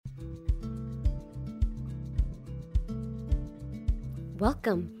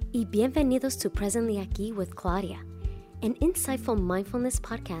Welcome y bienvenidos to Presently Aquí with Claudia, an insightful mindfulness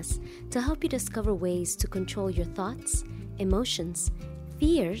podcast to help you discover ways to control your thoughts, emotions,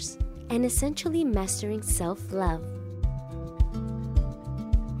 fears, and essentially mastering self-love.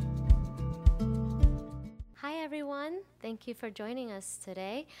 Hi everyone, thank you for joining us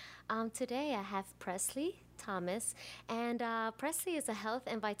today. Today I have Presley Thomas, and Presley is a health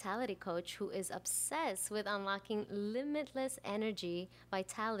and vitality coach who is obsessed with unlocking limitless energy,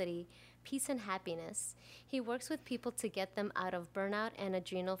 vitality, peace, and happiness. He works with people to get them out of burnout and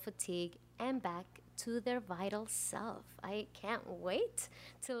adrenal fatigue and back to their vital self. I can't wait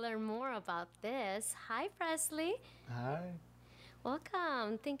to learn more about this. Hi, Presley. Hi.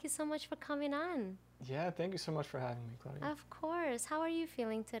 Welcome. Thank you so much for coming on. Yeah, thank you so much for having me, Claudia. Of course. How are you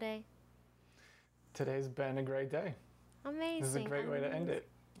feeling today? Today's been a great day. Amazing. This is a great way to end it.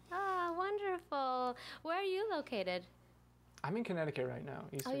 Ah, wonderful. Where are you located? I'm in Connecticut right now.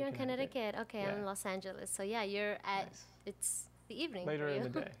 Eastern you're in Connecticut. Okay, yeah. I'm in Los Angeles. So yeah, you're at, nice. It's the evening later for you. in the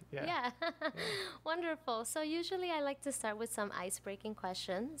day. Yeah. Yeah. Wonderful. So usually I like to start with some ice-breaking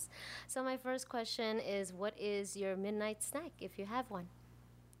questions. So my first question is, what is your midnight snack, if you have one?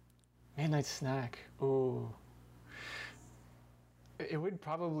 Midnight snack. Ooh. It would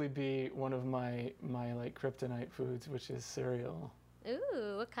probably be one of my like kryptonite foods, which is cereal.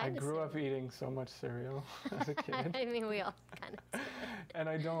 Ooh, what kind of cereal? I grew up eating so much cereal as a kid. I mean, we all kind of did. And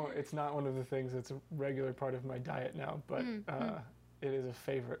it's not one of the things that's a regular part of my diet now, but it is a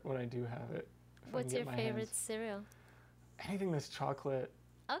favorite when I do have it. What's your favorite cereal? Anything that's chocolate.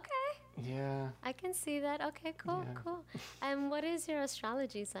 Okay. Yeah. I can see that. Okay, cool, cool. And what is your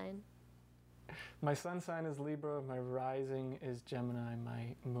astrology sign? My sun sign is Libra, my rising is Gemini,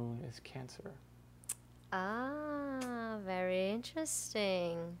 my moon is Cancer. Ah, very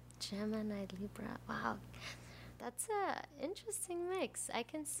interesting. Gemini, Libra. Wow. That's a interesting mix. I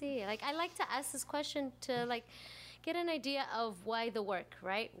can see. Like, I like to ask this question to get an idea of why the work,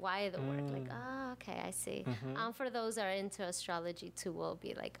 right? Why the work? Okay, I see. Mm-hmm. For those that are into astrology too, will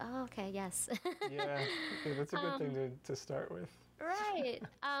be like, oh, okay, yes. Yeah, that's a good thing to start with. Right.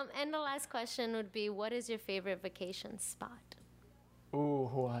 And the last question would be, what is your favorite vacation spot? Ooh,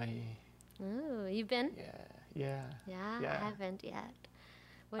 Hawaii. Ooh, you've been? Yeah. I haven't yet.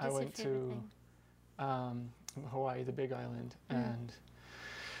 What is your favorite thing? Hawaii, the Big Island, and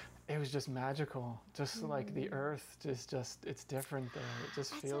it was just magical. Just like the earth, it's different there. It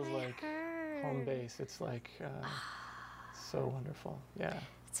just feels like home base. It's like so wonderful. Yeah.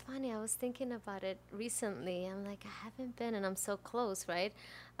 It's funny, I was thinking about it recently. I'm like, I haven't been, and I'm so close, right?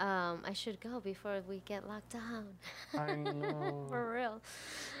 I should go before we get locked down. I know. For real.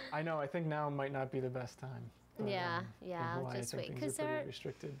 I know, I think now might not be the best time. But, yeah, I'll just wait. Because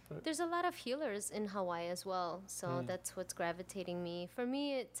there's a lot of healers in Hawaii as well, so that's what's gravitating me. For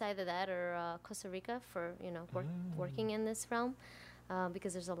me, it's either that or Costa Rica for, working in this realm,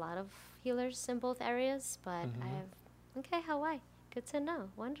 because there's a lot of healers in both areas, but Hawaii. Good to know.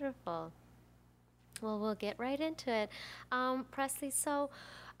 Wonderful. Well, we'll get right into it. Presley, so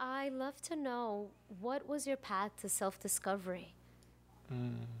I'd love to know, what was your path to self-discovery?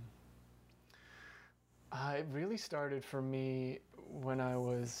 It really started for me when I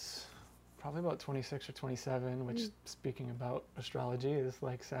was probably about 26 or 27, which, speaking about astrology, is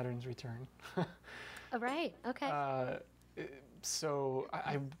like Saturn's return. Oh, right. Okay. So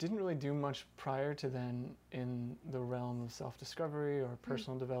I didn't really do much prior to then in the realm of self-discovery or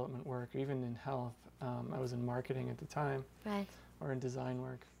personal development work, or even in health. I was in marketing at the time, right, or in design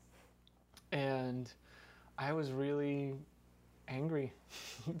work. And I was really angry,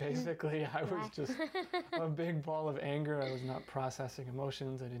 basically. I was just a big ball of anger. I was not processing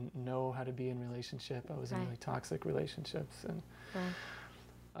emotions. I didn't know how to be in relationship. I was in really toxic relationships. And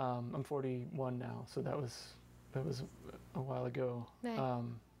I'm 41 now, so that was a while ago. Right.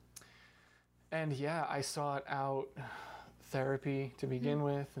 And I sought out therapy to begin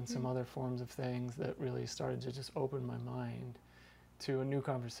with, and some other forms of things that really started to just open my mind to a new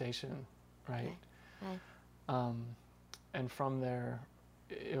conversation, right? And from there,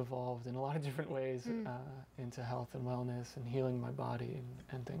 it evolved in a lot of different ways into health and wellness and healing my body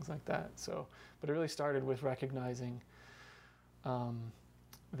and things like that. So, but it really started with recognizing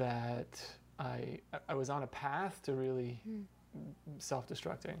that I was on a path to really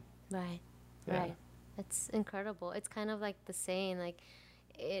self-destructing. Right. It's incredible. It's kind of like the saying, like,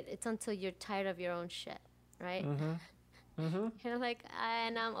 it's until you're tired of your own shit, right? You're like,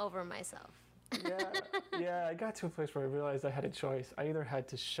 and I'm over myself. I got to a place where I realized I had a choice. I either had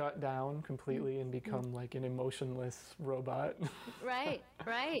to shut down completely and become like an emotionless robot. Right.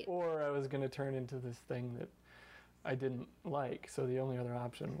 Or I was going to turn into this thing that I didn't like. So the only other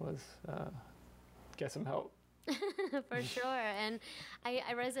option was get some help. For sure. And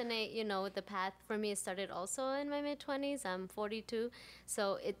I resonate, with the path. For me, it started also in my mid-20s. I'm 42.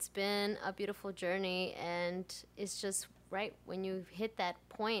 So it's been a beautiful journey. And it's just right when you hit that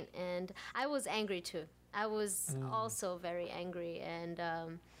point. And I was angry too. I was also very angry. And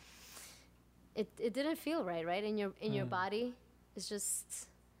it didn't feel right in your body. It's just,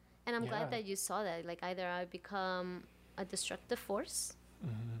 and I'm glad that you saw that. Like either I become a destructive force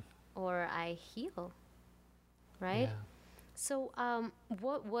or I heal. Right? Yeah. So,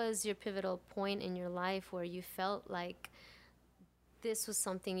 what was your pivotal point in your life where you felt like this was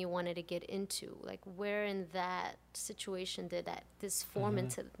something you wanted to get into? Like, where in that situation did this form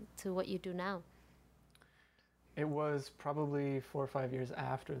into what you do now? It was probably 4 or 5 years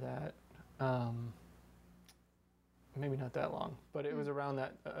after that. Maybe not that long, but it was around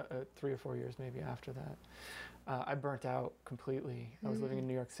that 3 or 4 years maybe after that. I burnt out completely. I was living in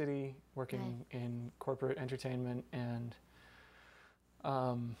New York City, working in corporate entertainment, and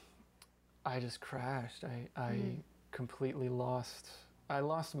I just crashed. I completely lost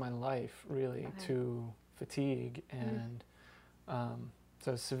my life really to fatigue and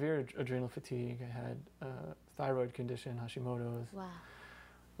so severe adrenal fatigue. I had a thyroid condition, Hashimoto's.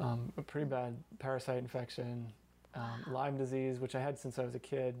 Wow. A pretty bad parasite infection, Lyme disease, which I had since I was a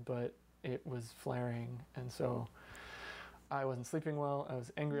kid, but it was flaring, and so I wasn't sleeping well. I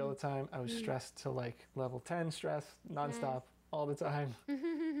was angry all the time. I was stressed to like level 10 stress, nonstop, all the time.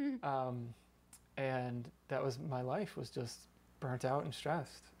 And that was my life, was just burnt out and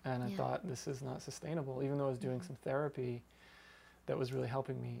stressed. And I thought, this is not sustainable. Even though I was doing some therapy that was really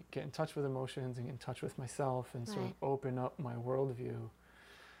helping me get in touch with emotions and get in touch with myself and sort of open up my worldview,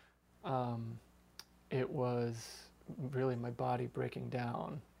 it was really my body breaking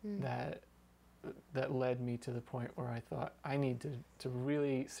down that led me to the point where I thought I need to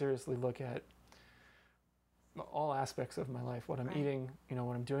really seriously look at all aspects of my life, what I'm eating,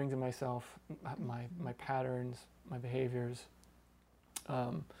 what I'm doing to myself, my patterns, my behaviors.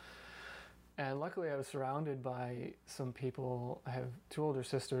 And luckily I was surrounded by some people. I have 2 older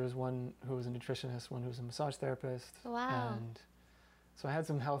sisters, one who was a nutritionist, one who was a massage therapist. Wow. And so I had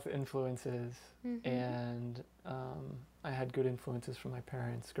some health influences, and I had good influences from my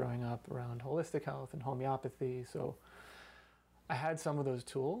parents growing up around holistic health and homeopathy. So I had some of those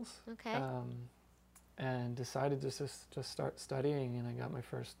tools, and decided to just start studying. And I got my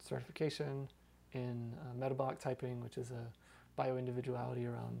first certification in metabolic typing, which is a bioindividuality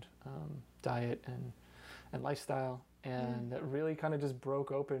around diet and lifestyle. And that really kind of just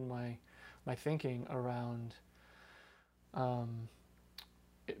broke open my thinking around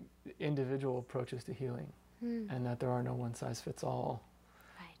individual approaches to healing, and that there are no one-size-fits-all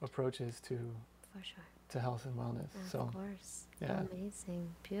approaches to for sure to health and wellness. Of course. Yeah. Amazing.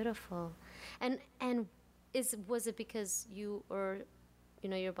 Beautiful. And was it because you or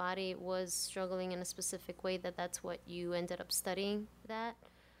your body was struggling in a specific way that's what you ended up studying that?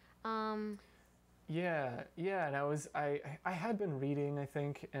 Yeah, and I had been reading, I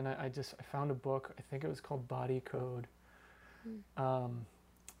think, and I found a book. I think it was called Body Code.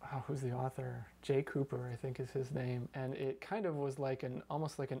 Who's the author? Jay Cooper, I think is his name, and it kind of was like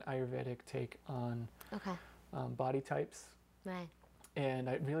almost like an Ayurvedic take on body types. Right. And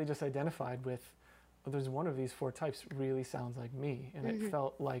I really just identified with, there's one of these 4 types really sounds like me, and it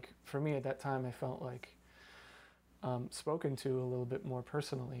felt like, for me at that time, I felt like spoken to a little bit more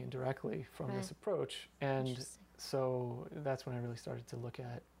personally and directly from this approach. And so that's when I really started to look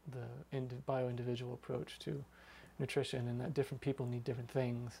at the bio-individual approach to nutrition, and that different people need different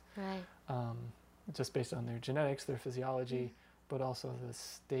things, just based on their genetics, their physiology, but also the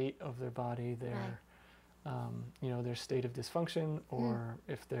state of their body, their their state of dysfunction, or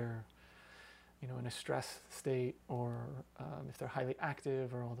if they're in a stress state, or if they're highly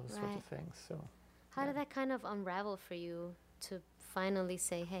active, or all those sorts of things. So how did that kind of unravel for you to finally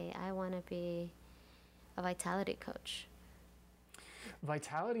say, hey, I want to be a vitality coach?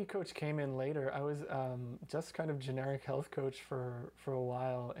 Vitality coach came in later. I was just kind of generic health coach for a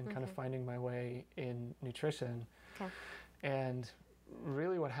while, and kind of finding my way in nutrition. And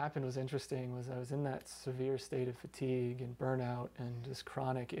really what happened was interesting. Was I was in that severe state of fatigue and burnout and just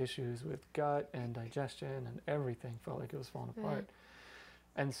chronic issues with gut and digestion, and everything felt like it was falling apart.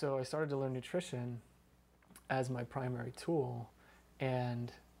 And so I started to learn nutrition as my primary tool,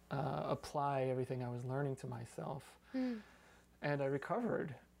 and apply everything I was learning to myself. And I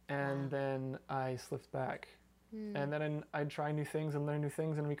recovered, and then I slipped back. And then I'd try new things and learn new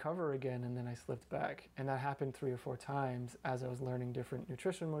things and recover again, and then I slipped back. And that happened 3 or 4 times as I was learning different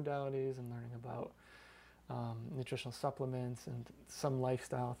nutrition modalities and learning about nutritional supplements and some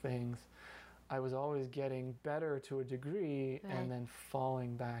lifestyle things, I was always getting better to a degree and then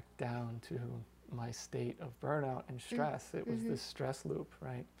falling back down to my state of burnout and stress. It was this stress loop,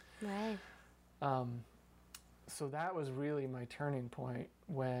 right? Right. So that was really my turning point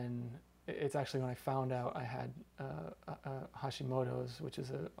when, it's actually when I found out I had Hashimoto's, which is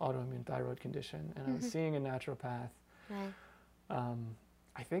an autoimmune thyroid condition, and I was seeing a naturopath. Right.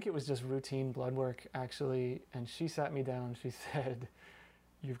 I think it was just routine blood work, actually, and she sat me down. She said,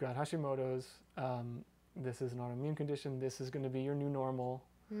 "You've got Hashimoto's. This is an autoimmune condition. This is going to be your new normal."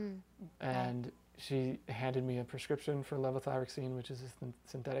 And she handed me a prescription for levothyroxine, which is a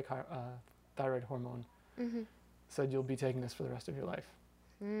synthetic thyroid hormone. Said, "You'll be taking this for the rest of your life."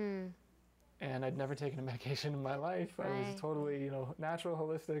 And I'd never taken a medication in my life. I was totally, natural,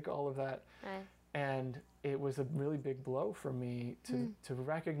 holistic, all of that. Right. And it was a really big blow for me to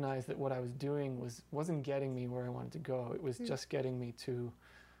recognize that what I was doing wasn't getting me where I wanted to go. It was just getting me to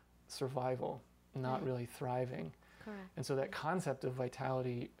survival, not really thriving. Correct. And so that concept of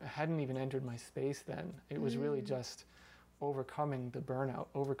vitality hadn't even entered my space then. It was really just overcoming the burnout,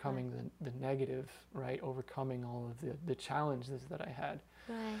 overcoming the negative, right? Overcoming all of the challenges that I had.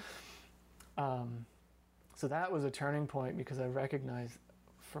 Right. So that was a turning point, because I recognized,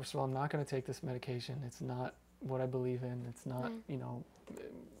 first of all, I'm not going to take this medication. It's not what I believe in. It's not,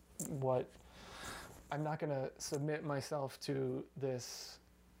 what, I'm not going to submit myself to this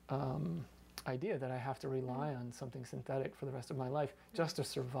idea that I have to rely on something synthetic for the rest of my life just to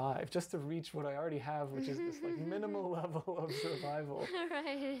survive, just to reach what I already have, which is this like minimal level of survival.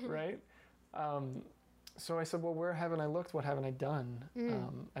 Right? So I said, well, where haven't I looked? What haven't I done?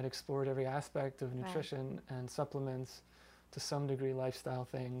 I'd explored every aspect of nutrition and supplements, to some degree lifestyle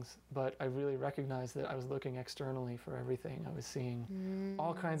things, but I really recognized that I was looking externally for everything. I was seeing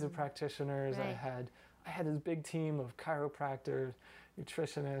all kinds of practitioners. I had this big team of chiropractors,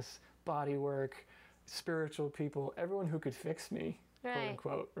 nutritionists, body work, spiritual people, everyone who could fix me, quote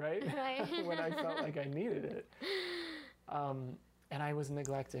unquote, right? When I felt like I needed it. And I was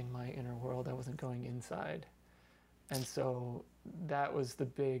neglecting my inner world. I wasn't going inside. And so that was the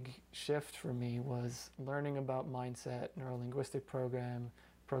big shift for me, was learning about mindset, neuro-linguistic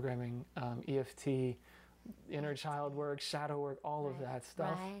programming, EFT, inner child work, shadow work, all of that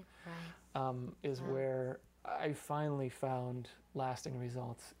stuff is where I finally found lasting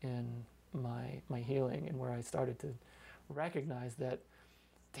results in my healing, and where I started to recognize that,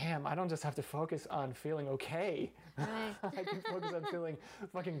 damn, I don't just have to focus on feeling okay. I can focus on feeling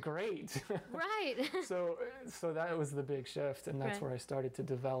fucking great. So that was the big shift, and that's where I started to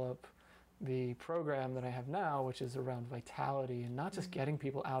develop the program that I have now, which is around vitality, and not just getting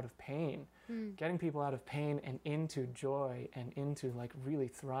people out of pain, getting people out of pain and into joy and into like really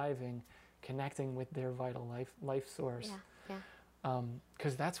thriving, connecting with their vital life source.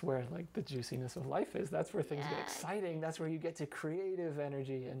 Because that's where like the juiciness of life is. That's where things get exciting. That's where you get to creative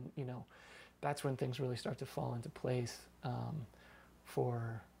energy, and that's when things really start to fall into place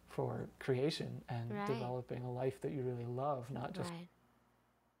for creation and developing a life that you really love, not just.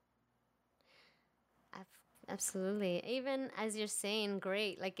 Absolutely. Even as you're saying,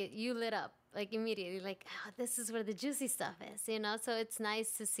 great, like you lit up like immediately, like, oh, this is where the juicy stuff is, So it's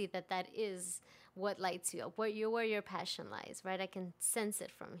nice to see that is what lights you up, where your passion lies, right? I can sense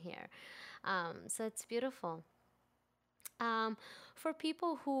it from here. So it's beautiful. For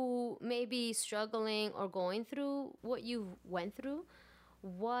people who may be struggling or going through what you went through,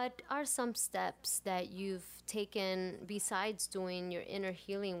 what are some steps that you've taken besides doing your inner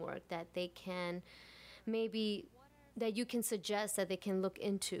healing work that they can that you can suggest that they can look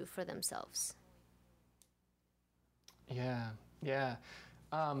into for themselves? Yeah.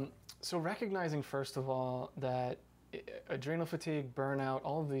 So recognizing, first of all, that adrenal fatigue, burnout,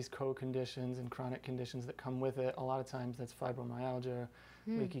 all of these co-conditions and chronic conditions that come with it, a lot of times that's fibromyalgia,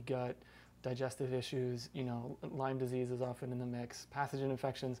 leaky gut, digestive issues, Lyme disease is often in the mix, pathogen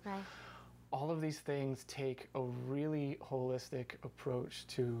infections. All of these things take a really holistic approach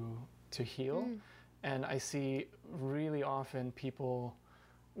to heal. And I see really often people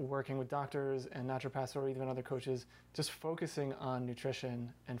working with doctors and naturopaths, or even other coaches, just focusing on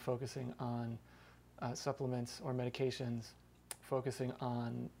nutrition and focusing on supplements or medications, focusing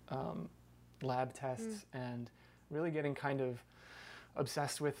on lab tests, and really getting kind of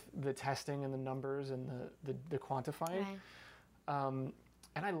obsessed with the testing and the numbers and the quantifying. And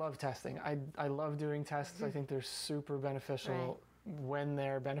I love testing. I love doing tests. I think they're super beneficial when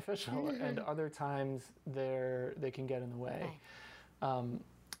they're beneficial, and other times they can get in the way.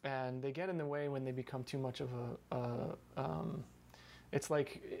 And they get in the way when they become too much of it's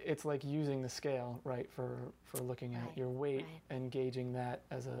like using the scale, right, for looking at your weight and gauging that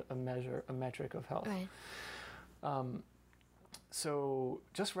as a metric of health. Right. So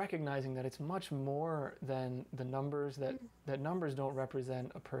just recognizing that it's much more than the numbers, that numbers don't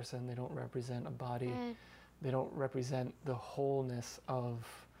represent a person, they don't represent a body, Right. they don't represent the wholeness of,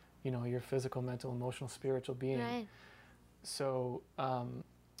 your physical, mental, emotional, spiritual being. Right. So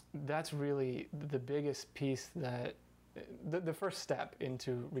that's really the biggest piece, that the first step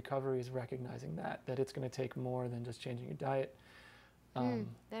into recovery is recognizing that it's going to take more than just changing your diet.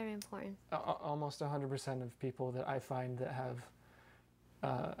 Very important. Almost 100% of people that I find that have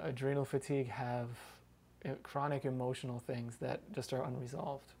adrenal fatigue have chronic emotional things that just are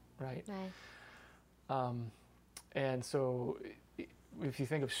unresolved, right? Right. And so if you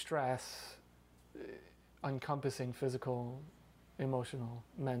think of stress encompassing physical, emotional,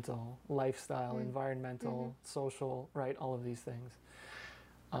 mental, lifestyle, environmental, social, right? All of these things.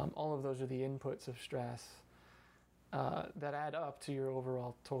 All of those are the inputs of stress that add up to your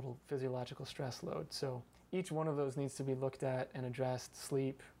overall total physiological stress load. So each one of those needs to be looked at and addressed.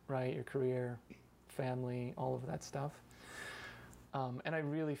 Sleep, right? Your career, family, all of that stuff. And I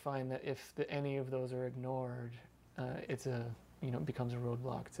really find that if any of those are ignored, it becomes a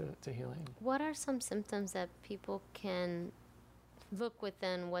roadblock to healing. What are some symptoms that people can look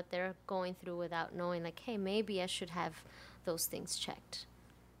within what they're going through without knowing, like, hey, maybe I should have those things checked?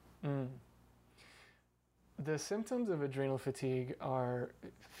 The symptoms of adrenal fatigue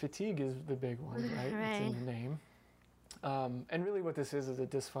fatigue is the big one, right? Right. It's in the name. And really what this is a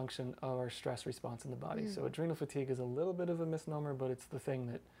dysfunction of our stress response in the body. So adrenal fatigue is a little bit of a misnomer, but it's the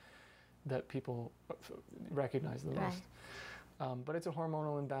thing that people recognize the most. But it's a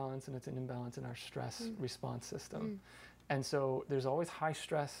hormonal imbalance, and it's an imbalance in our stress response system. And so there's always high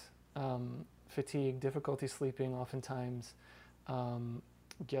stress, fatigue, difficulty sleeping oftentimes,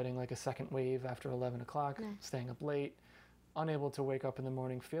 getting like a second wave after 11 o'clock, staying up late, unable to wake up in the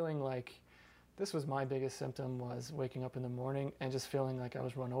morning, feeling like, this was my biggest symptom, was waking up in the morning and just feeling like I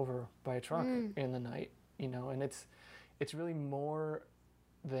was run over by a truck in the night, and it's really more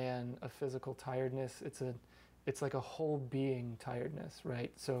than a physical tiredness. It's like a whole being tiredness,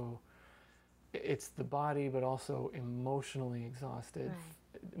 right? So it's the body, but also emotionally exhausted,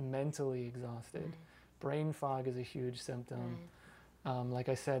 mentally exhausted. Brain fog is a huge symptom. Like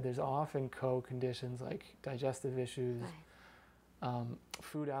I said, there's often co-conditions like digestive issues.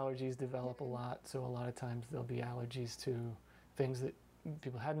 Food allergies develop a lot, so a lot of times there'll be allergies to things that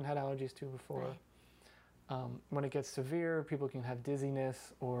people hadn't had allergies to before. When it gets severe, people can have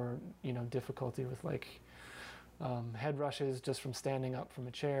dizziness or difficulty with head rushes just from standing up from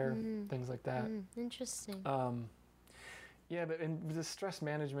a chair, things like that. Interesting. Yeah, but the stress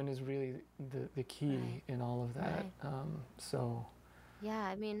management is really the key in all of that. So. Yeah,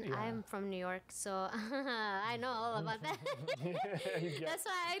 I mean, I'm from New York, so I know all about that. That's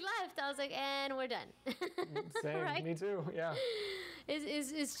why I left. I was like, and we're done. Same, right? Me too, yeah.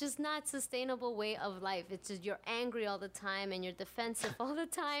 It's just not sustainable way of life. It's just you're angry all the time and you're defensive all the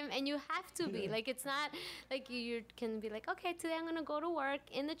time, and you have to be. Like, it's not like you can be like, okay, today I'm going to go to work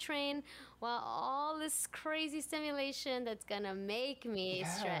in the train while all this crazy stimulation that's going to make me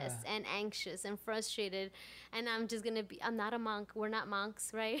stressed and anxious and frustrated, and I'm just going to be, I'm not a monk. We're not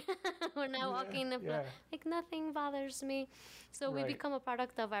monks, right? We're not walking like nothing bothers me. So we become a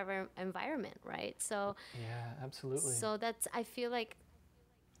product of our environment, right? So yeah, absolutely. So that's, I feel like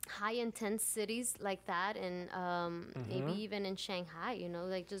high intense cities like that, and maybe even in Shanghai,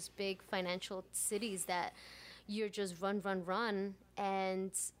 like just big financial cities that you're just run,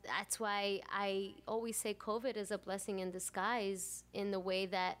 and that's why I always say COVID is a blessing in disguise, in the way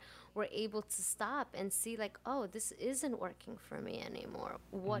that we're able to stop and see like, oh, this isn't working for me anymore.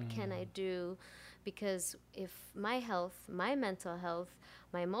 What can I do? Because if my health, my mental health,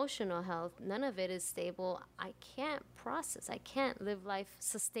 my emotional health, none of it is stable, I can't process. I can't live life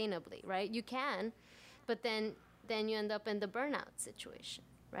sustainably, right? You can, but then you end up in the burnout situation,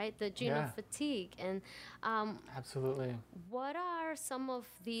 right? The adrenal fatigue. And absolutely. What are some of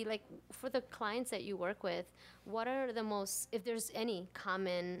the, like, for the clients that you work with, what are the most, if there's any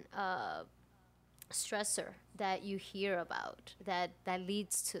common stressor that you hear about that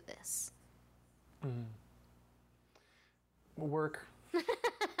leads to this? Work.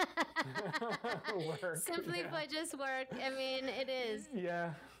 Work. Simply put, just work. I mean, it is.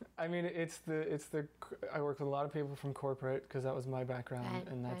 Yeah, I mean, it's the. I work with a lot of people from corporate because that was my background,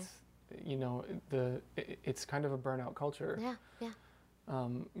 and that's it's kind of a burnout culture.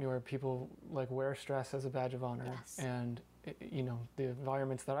 Where people like wear stress as a badge of honor, and the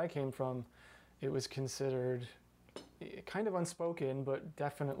environments that I came from, it was considered kind of unspoken, but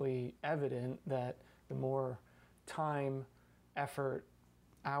definitely evident that the more time, effort,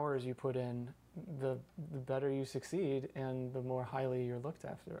 hours you put in, the better you succeed and the more highly you're looked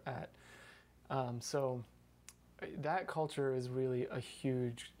after at. So that culture is really a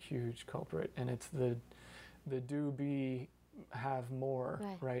huge, huge culprit, and it's the do be have more,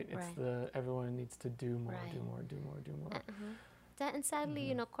 right? It's the everyone needs to do more, do more, do more, do more. That, and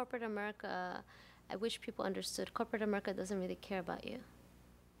sadly, corporate America, I wish people understood, corporate America doesn't really care about you.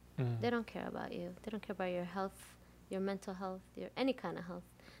 They don't care about you. They don't care about your health, your mental health, your any kind of health.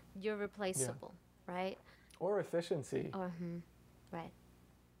 You're replaceable, right? Or efficiency. Or, right.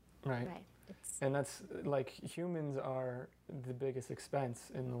 And that's like humans are the biggest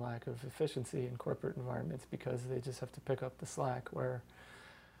expense in the lack of efficiency in corporate environments, because they just have to pick up the slack where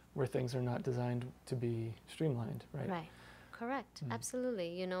things are not designed to be streamlined, right? Right. Correct.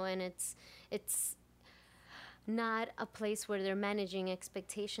 Absolutely. And it's not a place where they're managing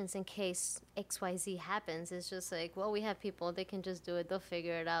expectations in case XYZ happens. It's just like, well, we have people, they can just do it, they'll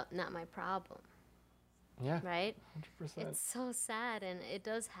figure it out, not my problem. Yeah. Right? 100%. It's so sad, and it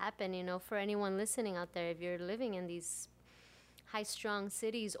does happen, for anyone listening out there, if you're living in these high-strung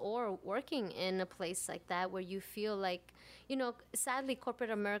cities or working in a place like that where you feel like, sadly,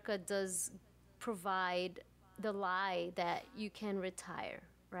 corporate America does provide the lie that you can retire,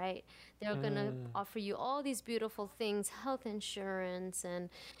 right? They're going to offer you all these beautiful things, health insurance, and,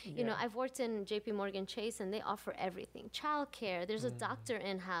 I've worked in JP Morgan Chase, and they offer everything. Childcare, there's a doctor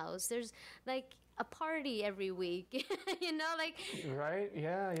in-house, there's, like, a party every week, Right?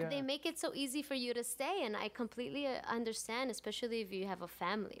 Yeah. They make it so easy for you to stay, and I completely understand, especially if you have a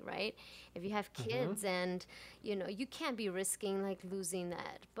family, right? If you have kids, and, you can't be risking, like, losing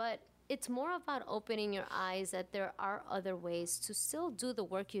that. But it's more about opening your eyes that there are other ways to still do the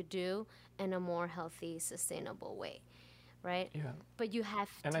work you do in a more healthy, sustainable way, right? Yeah. But you have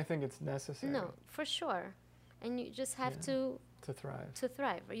to. And I think it's necessary. No, for sure. And you just have to thrive. To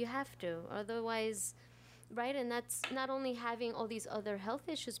thrive, or you have to. Otherwise, right? And that's not only having all these other health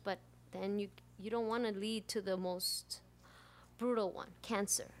issues, but then you don't want to lead to the most brutal one,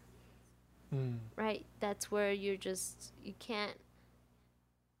 cancer. Right? That's where you can't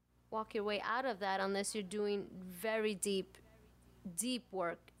walk your way out of that unless you're doing very deep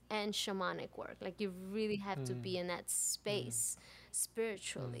work and shamanic work. Like, you really have to be in that space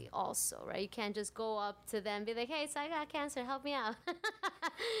spiritually also, right? You can't just go up to them and be like, hey, so I got cancer, help me out.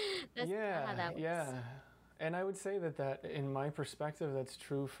 That's not how that works. Yeah. And I would say that in my perspective, that's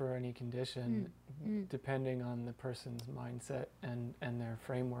true for any condition, depending on the person's mindset and their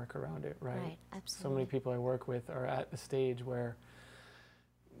framework around it, right? Right, absolutely. So many people I work with are at the stage where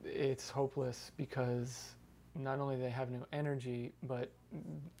it's hopeless because not only do they have no energy, but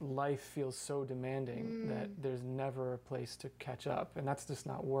life feels so demanding that there's never a place to catch up. And that's just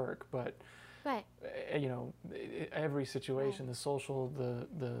not work, but right. Every situation, the social,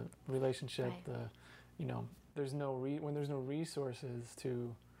 the relationship, there's when there's no resources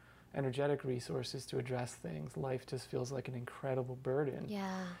energetic resources to address things, life just feels like an incredible burden.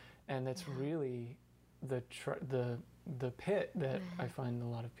 Yeah. And that's really the pit that I find a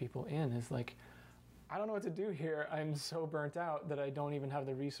lot of people in, is like, I don't know what to do here. I'm so burnt out that I don't even have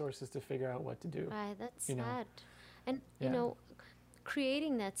the resources to figure out what to do. Right, that's sad. And,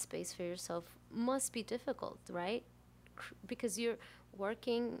 creating that space for yourself must be difficult, right? Because you're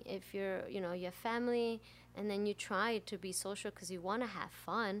working, if you have family, and then you try to be social because you want to have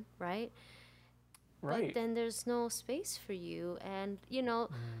fun, right? Right. But then there's no space for you. And,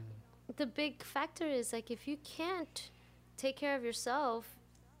 the big factor is, like, if you can't take care of yourself,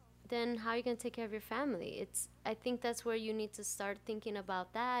 then how are you going to take care of your family? I think that's where you need to start thinking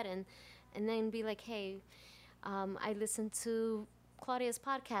about that, and then be like, hey, I listened to Claudia's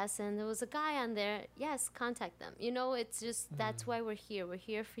podcast, and there was a guy on there. Yes, contact them. It's just, that's why we're here. We're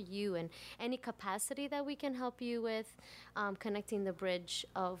here for you, and any capacity that we can help you with, connecting the bridge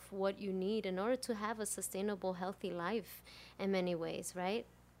of what you need in order to have a sustainable, healthy life in many ways, right?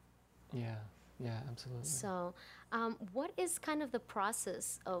 Yeah, absolutely. So, what is kind of the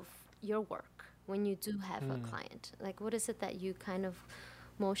process of your work when you do have a client? Like, what is it that you kind of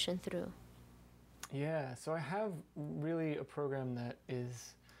motion through? Yeah, so I have really a program that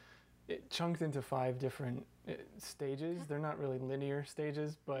is chunked into 5 different stages. They're not really linear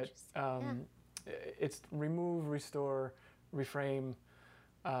stages, but it's remove, restore, reframe,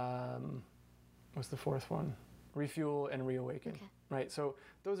 what's the 4th one? Refuel and reawaken. Okay. Right, so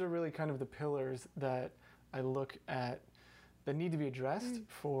those are really kind of the pillars that I look at that need to be addressed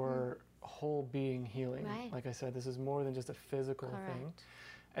for whole being healing. Right. Like I said, this is more than just a physical thing.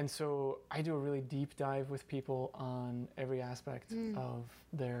 And so I do a really deep dive with people on every aspect of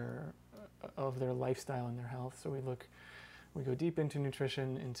their lifestyle and their health. So we go deep into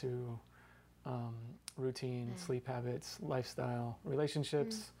nutrition, into routine, sleep habits, lifestyle,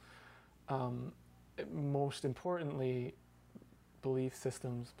 relationships, most importantly, belief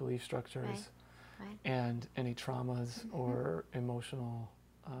systems, belief structures, and any traumas or emotional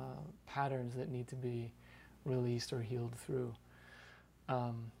patterns that need to be released or healed through.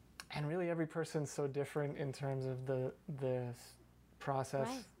 And really every person's so different in terms of the process,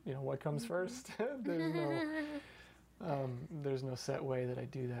 you know, what comes first. There's no set way that I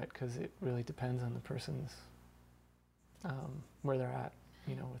do that, because it really depends on the person's where they're at,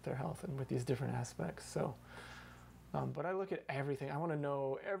 you know, with their health and with these different aspects. So but I look at everything. I want to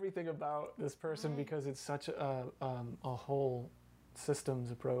know everything about this person, because it's such a whole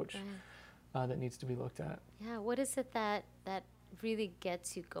systems approach that needs to be looked at. Yeah, what is it that really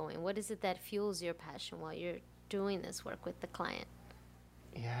gets you going? What is it that fuels your passion while you're doing this work with the client?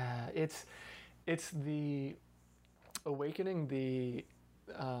 Yeah, it's the awakening, the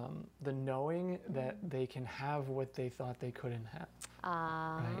knowing that they can have what they thought they couldn't have.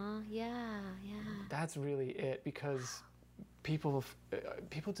 Right? Yeah. That's really it, because people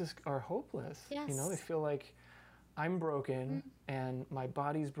just are hopeless. Yes. You know, they feel like I'm broken and my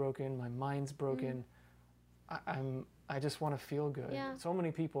body's broken, my mind's broken. I just want to feel good. Yeah. So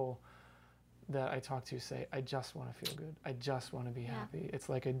many people that I talk to say, I just want to feel good. I just want to be happy. It's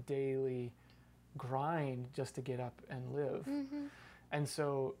like a daily grind just to get up and live. And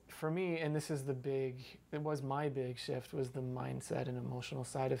so for me, and this is it was my big shift, was the mindset and emotional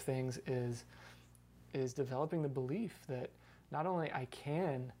side of things, is developing the belief that not only I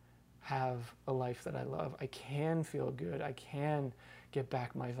can have a life that I love, I can feel good, I can get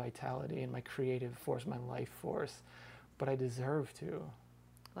back my vitality and my creative force, my life force, but I deserve to.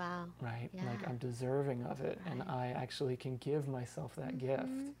 Wow. Right? Yeah. Like, I'm deserving of it, and I actually can give myself that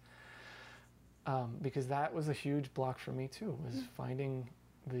gift. Because that was a huge block for me too, was finding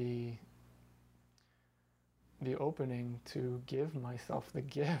the opening to give myself the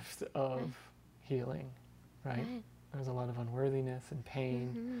gift of healing, right? There's a lot of unworthiness and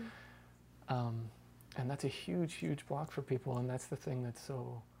pain. And that's a huge, huge block for people, and that's the thing that's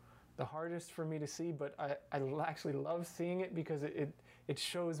so the hardest for me to see, but I actually love seeing it, because it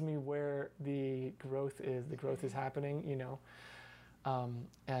shows me where the growth is happening, you know.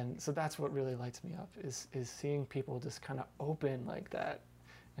 And so that's what really lights me up, is seeing people just kind of open like that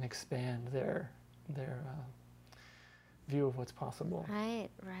and expand their view of what's possible. Right,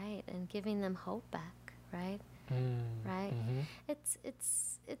 and giving them hope back, right? Right.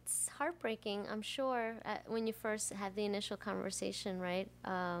 It's heartbreaking, I'm sure, when you first have the initial conversation, right?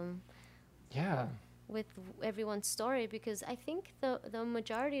 With everyone's story, because I think the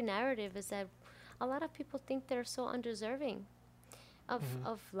majority narrative is that a lot of people think they're so undeserving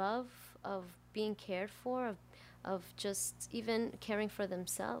of love, of being cared for, of just even caring for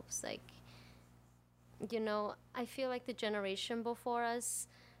themselves. Like, you know, I feel like the generation before us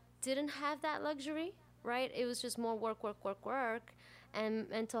didn't have that luxury, right? It was just more work, and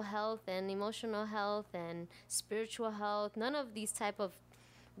mental health and emotional health and spiritual health. None of these type of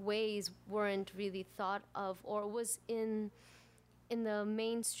ways weren't really thought of or was in the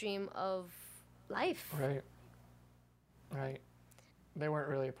mainstream of life. Right. They weren't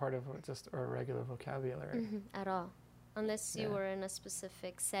really a part of just our regular vocabulary. At all. Unless you were in a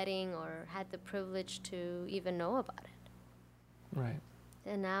specific setting or had the privilege to even know about it. Right.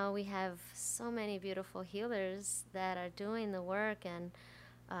 And now we have so many beautiful healers that are doing the work, and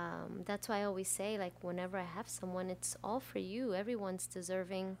that's why I always say, like, whenever I have someone, it's all for you. Everyone's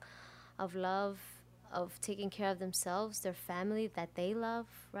deserving of love, of taking care of themselves, their family that they love,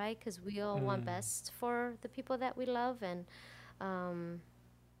 right? Because we all want best for the people that we love, and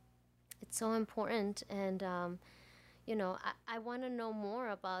it's so important. And you know, I want to know more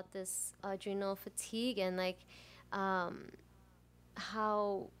about this adrenal fatigue, and like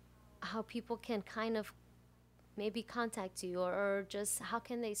how people can kind of maybe contact you, or just how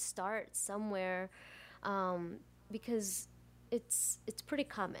can they start somewhere, because it's pretty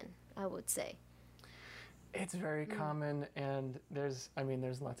common, I would say. It's very common, and there's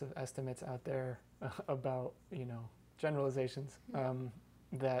lots of estimates out there about, you know, generalizations,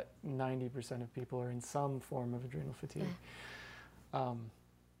 that 90% of people are in some form of adrenal fatigue.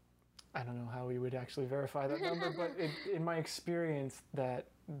 I don't know how we would actually verify that number, but in my experience, that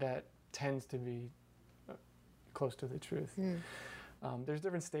tends to be close to the truth. There's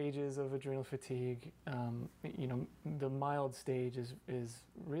different stages of adrenal fatigue. You know, the mild stage is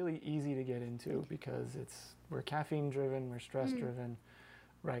really easy to get into, because we're caffeine driven, we're stress driven.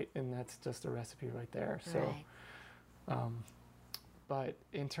 right? And that's just a recipe right there. So, Right. But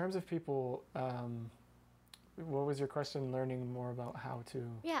in terms of people, what was your question? Learning more about how to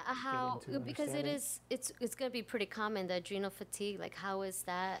Yeah, how, get into because understanding? it's going to be pretty common, the adrenal fatigue. Like, how is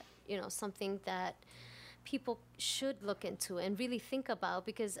that, something that people should look into and really think about?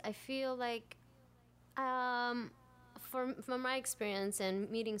 Because I feel like, um, from my experience and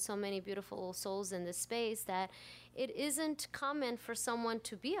meeting so many beautiful souls in this space, that it isn't common for someone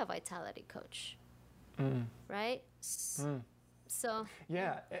to be a vitality coach, Mm. right? Mm. So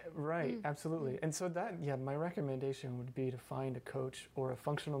Yeah, right, absolutely. And so that, yeah, my recommendation would be to find a coach or a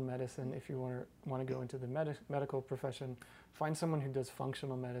functional medicine. If you want to go into the medical profession, find someone who does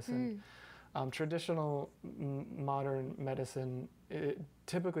functional medicine. Traditional modern medicine, it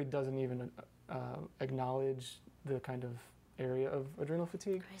typically doesn't even acknowledge the kind of area of adrenal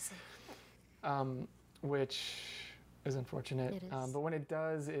fatigue, crazy. which is unfortunate. It is. But when it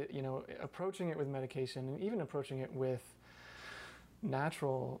does, approaching it with medication and even approaching it with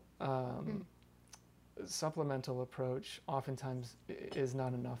natural supplemental approach oftentimes is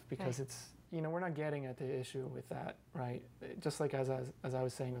not enough, because Right. it's, we're not getting at the issue with that, right? Just like as I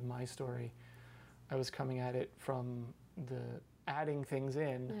was saying with my story, I was coming at it from the adding things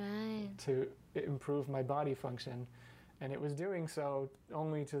in Right. to improve my body function, and it was doing so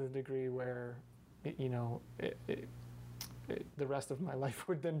only to the degree where the rest of my life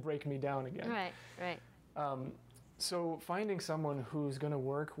would then break me down again. Right. Right. So finding someone who's going to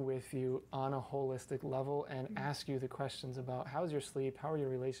work with you on a holistic level and ask you the questions about how's your sleep, how are your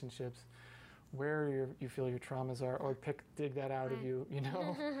relationships, where you feel your traumas are, or dig that out of you,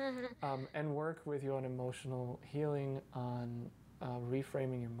 and work with you on emotional healing, on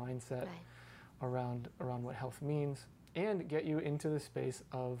reframing your mindset Right. around what health means, and get you into the space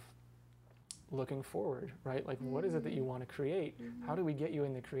of looking forward, right? Like, what is it that you want to create? How do we get you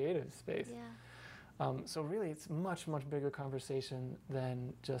in the creative space? Yeah. So really, it's much, much bigger conversation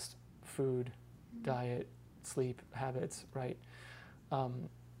than just food, diet, sleep habits, right?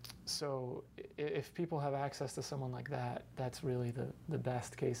 So if people have access to someone like that, that's really the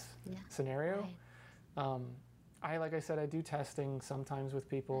best case scenario. Right. Like I said, I do testing sometimes with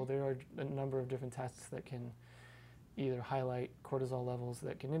people. There are a number of different tests that can either highlight cortisol levels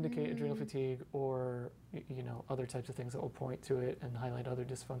that can indicate adrenal fatigue, or other types of things that will point to it and highlight other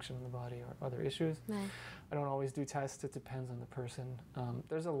dysfunction in the body or other issues. Right. I don't always do tests. It depends on the person.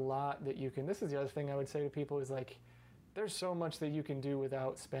 There's a lot that you can. This is the other thing I would say to people is, like, there's so much that you can do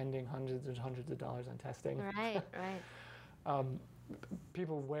without spending hundreds and hundreds of dollars on testing. Right. Right.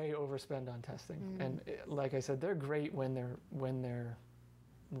 People way overspend on testing, and like I said, they're great when they're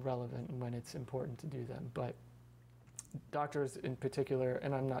relevant and when it's important to do them. But doctors in particular,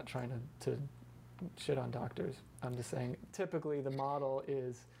 and I'm not trying to shit on doctors, I'm just saying typically the model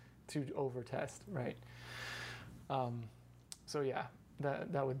is to over-test, right? So yeah,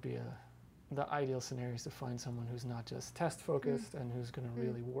 that would be the ideal scenario, is to find someone who's not just test-focused and who's going to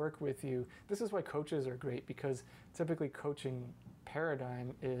really work with you. This is why coaches are great, because typically coaching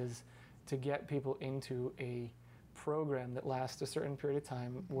paradigm is to get people into a program that lasts a certain period of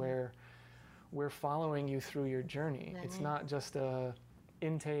time where we're following you through your journey. Right. It's not just a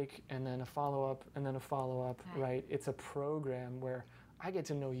intake and then a follow-up and then a follow-up, right? It's a program where I get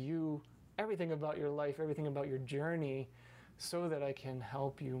to know you, everything about your life, everything about your journey, so that I can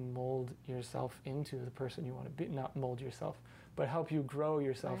help you mold yourself into the person you want to be. Not mold yourself, but help you grow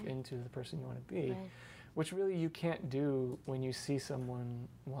yourself into the person you want to be, which really you can't do when you see someone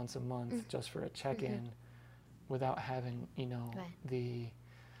once a month just for a check-in without having,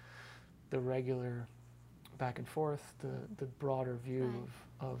 the regular back and forth, the broader view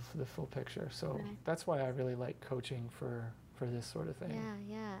of the full picture. So that's why I really like coaching for this sort of thing.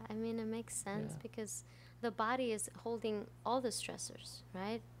 Yeah. I mean, it makes sense because the body is holding all the stressors,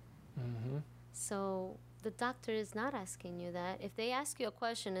 right? Mm-hmm. So the doctor is not asking you that. If they ask you a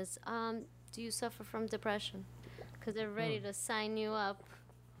question, is do you suffer from depression? Because they're ready to sign you up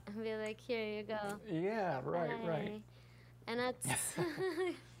and be like, here you go. Yeah, right. Bye. And that's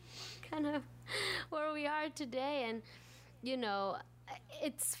kind of where we are today. And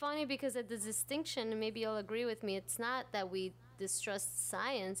it's funny because at the distinction, and maybe you'll agree with me, it's not that we distrust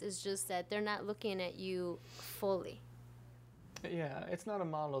science, it's just that they're not looking at you fully. Yeah, it's not a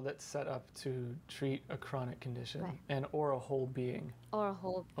model that's set up to treat a chronic condition or a whole being. Or a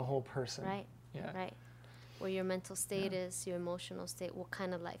whole person. Right. Yeah. Right. Where your mental state is, your emotional state, what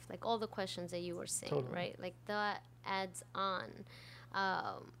kind of life, like all the questions that you were saying, right? Like that adds on.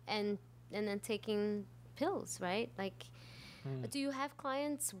 And then taking pills, right? Like, do you have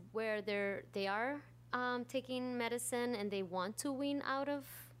clients where they are taking medicine and they want to wean out of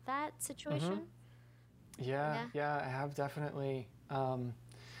that situation? Yeah, I have definitely.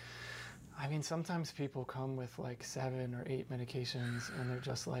 I mean, sometimes people come with like 7 or 8 medications and they're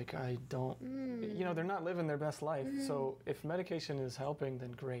just like, I don't, they're not living their best life. So if medication is helping,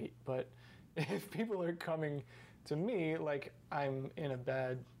 then great. But if people are coming to me like I'm in a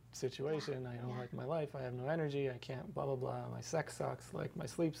bad situation, I don't like my life, I have no energy, I can't, blah, blah, blah, my sex sucks, like my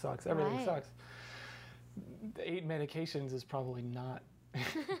sleep sucks, everything sucks. 8 medications is probably not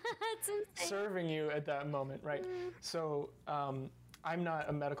serving you at that moment, right? So, I'm not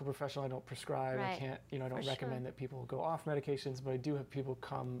a medical professional. I don't prescribe. I can't, I don't recommend that people go off medications, but I do have people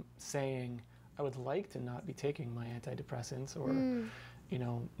come saying, I would like to not be taking my antidepressants or,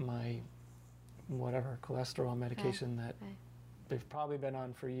 my whatever cholesterol medication that they've probably been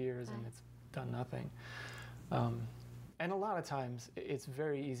on for years and it's done nothing. And a lot of times it's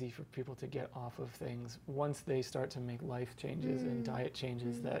very easy for people to get off of things once they start to make life changes and diet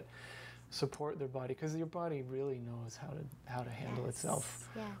changes that support their body, because your body really knows how to handle itself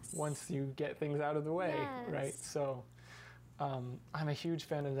once you get things out of the way, right? So I'm a huge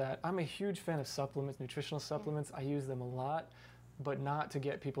fan of that. I'm a huge fan of supplements, nutritional supplements. I use them a lot, but not to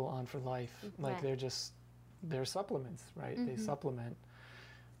get people on for life. Like they're supplements, right? They supplement.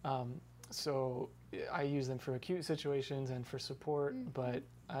 So I use them for acute situations and for support, but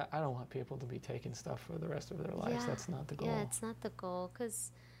I don't want people to be taking stuff for the rest of their lives. That's not the goal. Yeah, it's not the goal,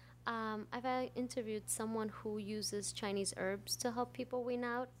 because I've interviewed someone who uses Chinese herbs to help people wean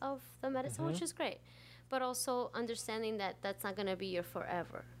out of the medicine, which is great. But also understanding that that's not going to be your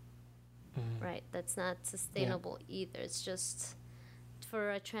forever, right? That's not sustainable either. It's just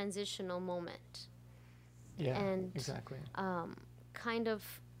for a transitional moment. Yeah, and, exactly.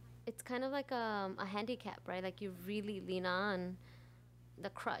 It's kind of like a handicap, right? Like you really lean on the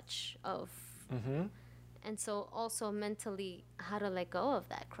crutch of... And so also mentally how to let go of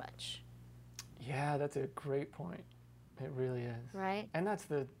that crutch. Yeah, that's a great point. It really is. Right? And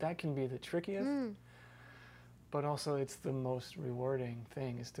that can be the trickiest, but also it's the most rewarding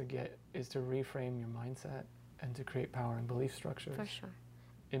thing is to reframe your mindset and to create powering belief structures. For sure.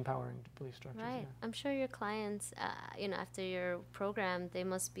 Empowering belief structures. Right. Yeah. I'm sure your clients, after your program, they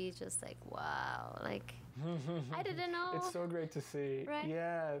must be just like, wow, like, I didn't know. It's so great to see. Right?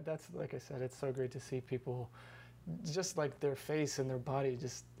 Yeah, that's, like I said, it's so great to see people, just like their face and their body,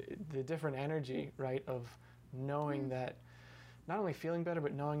 just the different energy, right, of knowing that, not only feeling better,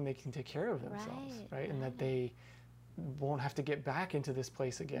 but knowing they can take care of themselves, right? And that they won't have to get back into this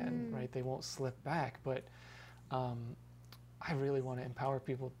place again, right? They won't slip back. But I really want to empower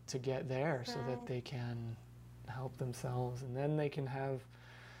people to get there so that they can help themselves, and then they can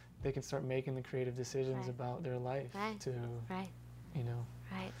start making the creative decisions about their life to,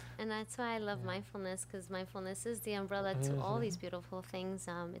 Right. And that's why I love mindfulness, because mindfulness is the umbrella to all these beautiful things.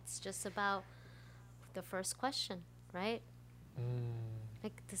 It's just about the first question, right?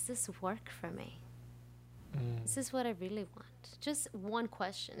 Like, does this work for me? Is this what I really want? Just one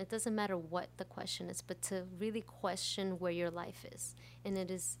question. It doesn't matter what the question is, but to really question where your life is. And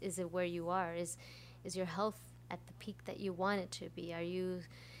is it where you are? Is your health at the peak that you want it to be? Are you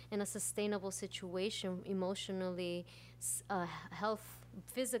in a sustainable situation emotionally, health,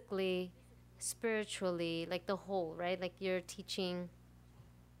 physically, spiritually, like the whole, right? Like you're teaching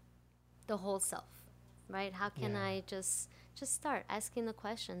the whole self, right? How can I just start asking the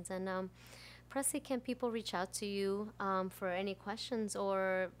questions? And Presley, can people reach out to you for any questions,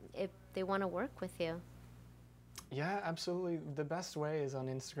 or if they want to work with you? Yeah, absolutely. The best way is on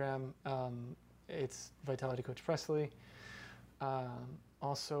Instagram. It's Vitality Coach Presley.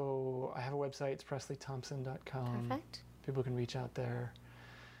 Also, I have a website. It's PresleyThompson.com. Perfect. People can reach out there.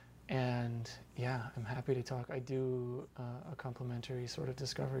 And yeah, I'm happy to talk. I do a complimentary sort of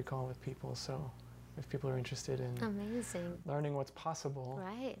discovery call with people. So if people are interested in learning what's possible,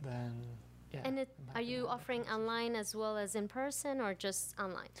 then... Yeah, and are you offering online as well as in person, or just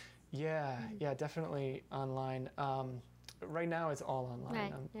online? Yeah, definitely online. Right now it's all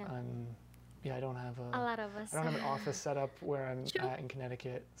online. I don't have a lot of us. I don't have an office set up where I'm at in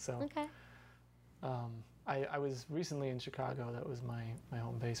Connecticut. So I was recently in Chicago. That was my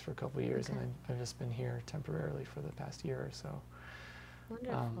home base for a couple of years, and I've just been here temporarily for the past year or so.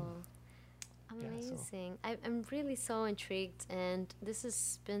 Wonderful. Amazing. I'm really so intrigued, and this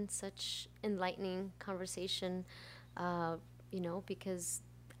has been such enlightening conversation, because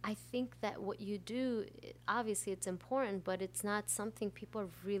I think that what you do, obviously it's important, but it's not something people are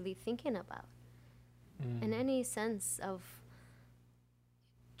really thinking about in any sense of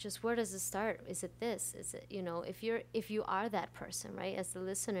just where does it start? Is it this? Is it, if you are that person, right? As the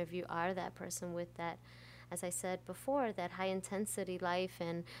listener, if you are that person with that, as I said before, that high intensity life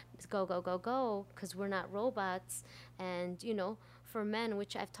and go, go, go, go, because we're not robots. And, for men,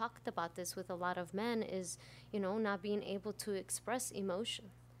 which I've talked about this with a lot of men, is, not being able to express emotion.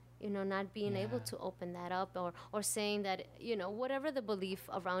 Not being able to open that up, or saying that, whatever the belief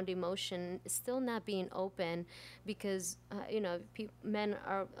around emotion is still not being open, because, men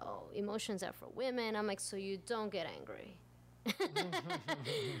are, emotions are for women. I'm like, so you don't get angry.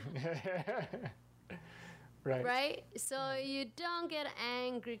 Right. Right? So you don't get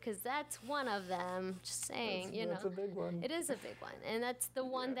angry because that's one of them. Just saying, That's a big one. It is a big one. And that's the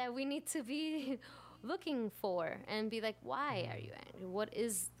one that we need to be looking for and be like, why are you angry? What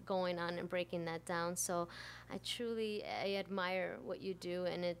is going on, and breaking that down. So I admire what you do,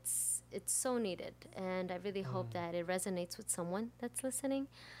 and it's so needed. And I really hope that it resonates with someone that's listening.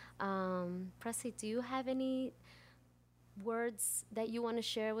 Presley, do you have any words that you want to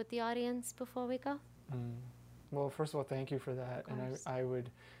share with the audience before we go? Well, first of all, thank you for that. And I would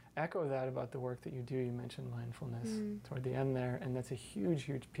echo that about the work that you do. You mentioned mindfulness toward the end there, and that's a huge,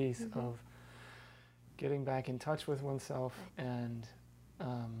 huge piece of getting back in touch with oneself and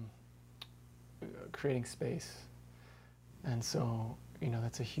creating space. And so,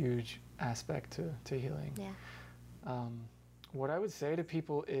 that's a huge aspect to healing. Yeah. What I would say to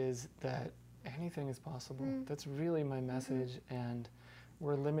people is that anything is possible. That's really my message. And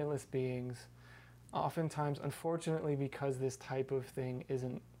we're limitless beings. Oftentimes, unfortunately, because this type of thing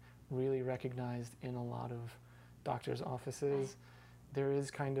isn't really recognized in a lot of doctors' offices, there is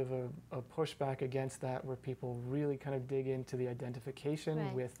kind of a pushback against that, where people really kind of dig into the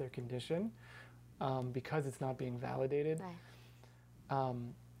identification with their condition because it's not being validated.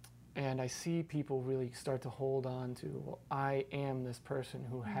 And I see people really start to hold on to, well, I am this person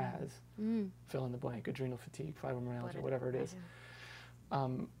who has fill in the blank, adrenal fatigue, fibromyalgia, whatever it is.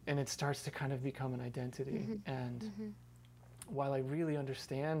 And it starts to kind of become an identity. And while I really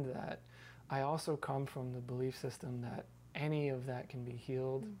understand that, I also come from the belief system that any of that can be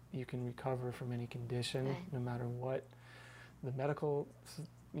healed. You can recover from any condition, no matter what the medical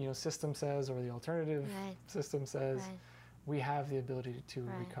system says or the alternative system says. We have the ability to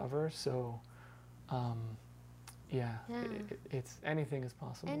recover. So it's anything is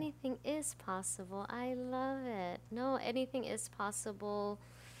possible. Anything is possible. I love it. No, anything is possible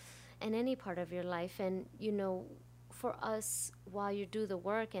in any part of your life. And, for us, while you do the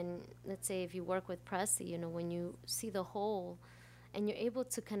work, and let's say if you work with Presley, when you see the whole and you're able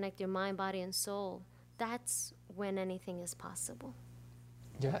to connect your mind, body, and soul, that's when anything is possible.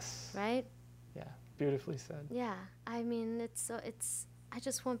 Yes. Right? Yeah. Beautifully said. Yeah. I mean, I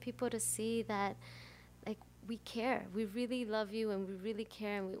just want people to see that, like, we care. We really love you, and we really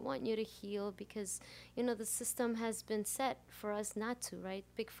care, and we want you to heal, because, the system has been set for us not to, right?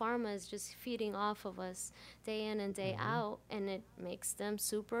 Big Pharma is just feeding off of us day in and day out, and it makes them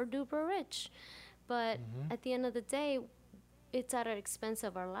super duper rich. But at the end of the day, it's at the expense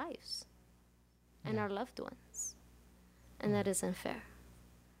of our lives and our loved ones. And that isn't fair.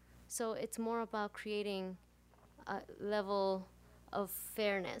 So it's more about creating a level of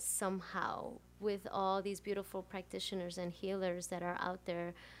fairness somehow with all these beautiful practitioners and healers that are out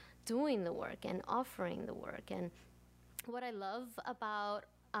there doing the work and offering the work. And what I love about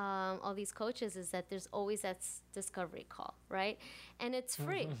all these coaches is that there's always that discovery call, right? And it's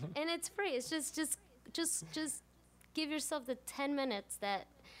free. And it's free. It's just give yourself the 10 minutes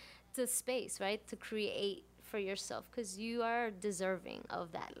the space, right, to create for yourself, because you are deserving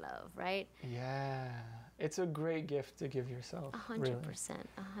of that love, right? Yeah. It's a great gift to give yourself. 100%. Really.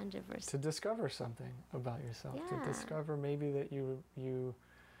 100%. To discover something about yourself. Yeah. To discover maybe that you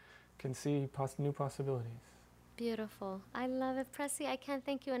can see new possibilities. Beautiful. I love it. Presley, I can't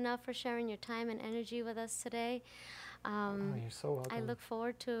thank you enough for sharing your time and energy with us today. You're so welcome. I look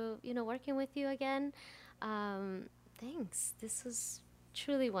forward to, working with you again. Thanks. This was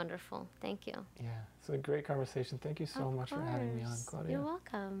truly wonderful. Thank you. Yeah, it's a great conversation. Thank you so much for having me on, Claudia. You're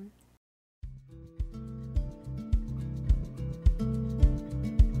welcome.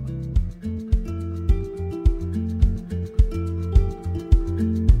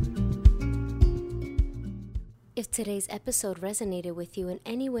 If today's episode resonated with you in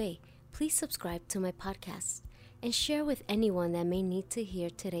any way, please subscribe to my podcast and share with anyone that may need to hear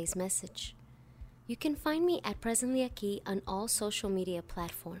today's message. You can find me at Presently Aquí on all social media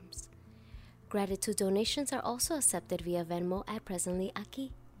platforms. Gratitude donations are also accepted via Venmo at Presently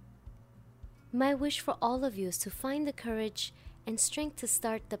Aquí. My wish for all of you is to find the courage and strength to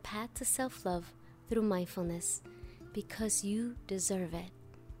start the path to self-love through mindfulness, because you deserve it.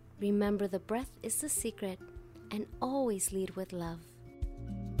 Remember, the breath is the secret, and always lead with love.